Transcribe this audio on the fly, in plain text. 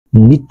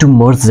need to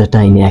merge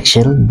data in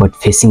Excel but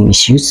facing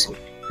issues?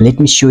 Let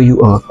me show you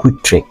a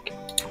quick trick.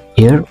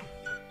 Here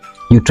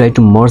you try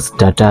to merge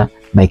data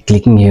by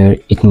clicking here.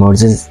 It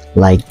merges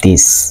like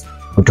this.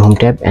 Go to home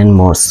tab and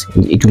merge.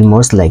 It will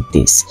merge like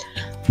this.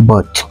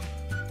 But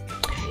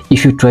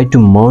if you try to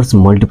merge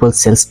multiple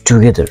cells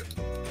together,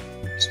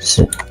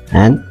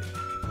 and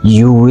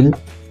you will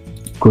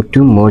go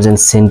to merge and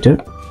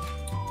center,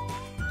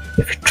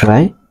 if you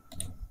try,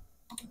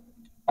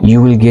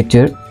 you will get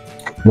here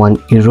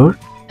one error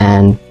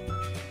and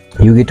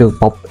you get a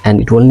pop,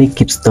 and it only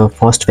keeps the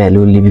first value,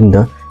 leaving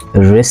the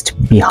rest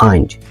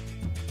behind.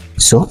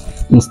 So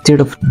instead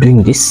of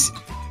doing this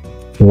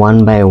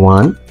one by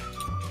one,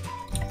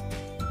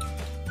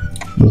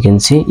 you can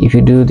see if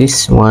you do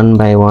this one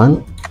by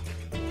one,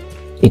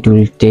 it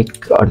will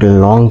take a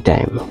long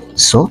time.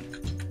 So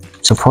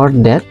for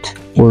that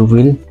we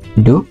will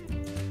do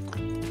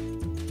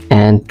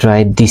and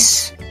try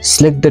this.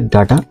 Select the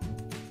data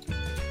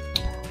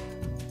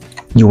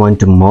you want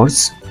to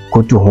merge,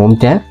 go to home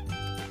tab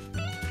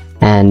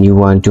and you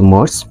want to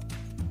merge,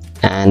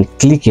 and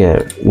click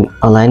here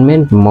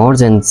alignment,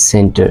 merge and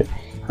center.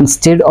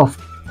 Instead of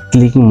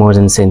clicking merge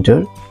and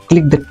center,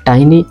 click the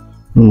tiny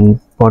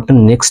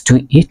button next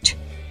to it.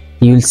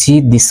 You will see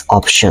these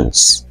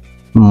options,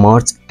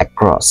 merge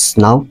across.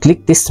 Now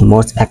click this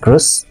merge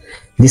across.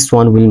 This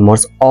one will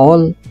merge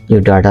all your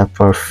data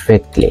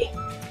perfectly,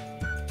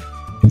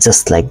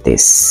 just like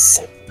this.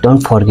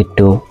 Don't forget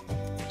to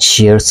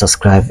share,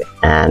 subscribe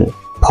and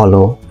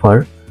follow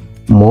for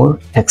more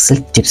Excel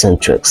tips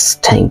and tricks.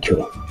 Thank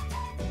you.